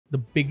the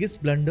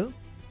biggest blunder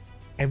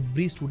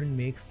every student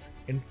makes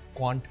in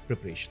quant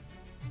preparation?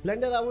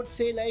 Blunder, I would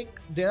say, like,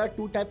 there are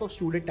two type of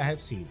student I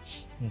have seen.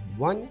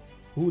 One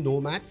who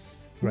know maths,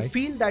 who Right.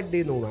 feel that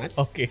they know maths.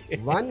 Okay.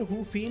 One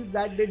who feels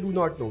that they do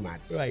not know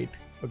maths. Right.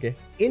 Okay.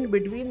 In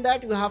between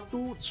that, you have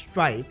to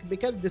strike,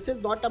 because this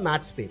is not a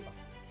maths paper.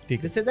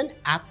 Take This is an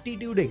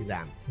aptitude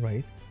exam.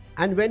 Right.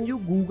 And when you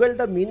Google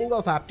the meaning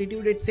of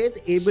aptitude, it says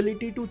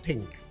ability to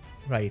think.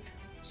 Right.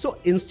 So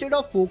instead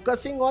of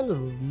focusing on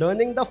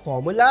learning the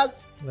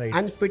formulas Right.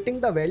 and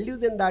fitting the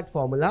values in that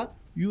formula,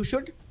 you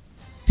should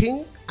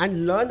think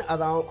and learn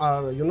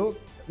around,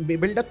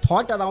 build a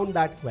thought around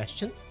that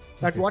question,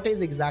 that Okay. what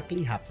is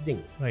exactly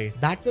happening. Right.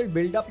 That will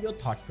build up your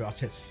thought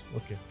process.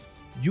 Okay.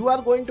 You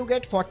are going to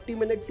get 40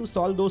 minutes to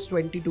solve those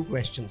 22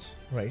 questions.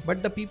 Right.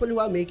 But the people who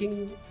are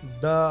making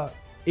the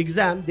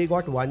exam, they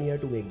got 1 year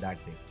to make that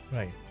thing.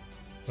 Right.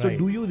 So Right.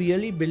 do you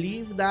really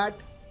believe that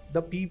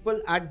the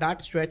people at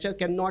that stretcher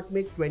cannot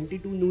make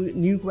 22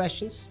 new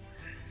questions?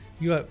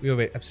 You're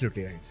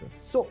absolutely right, sir.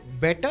 So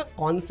better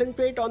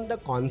concentrate on the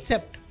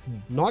concept,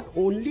 not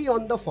only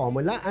on the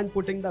formula and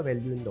putting the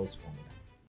value in those formulas.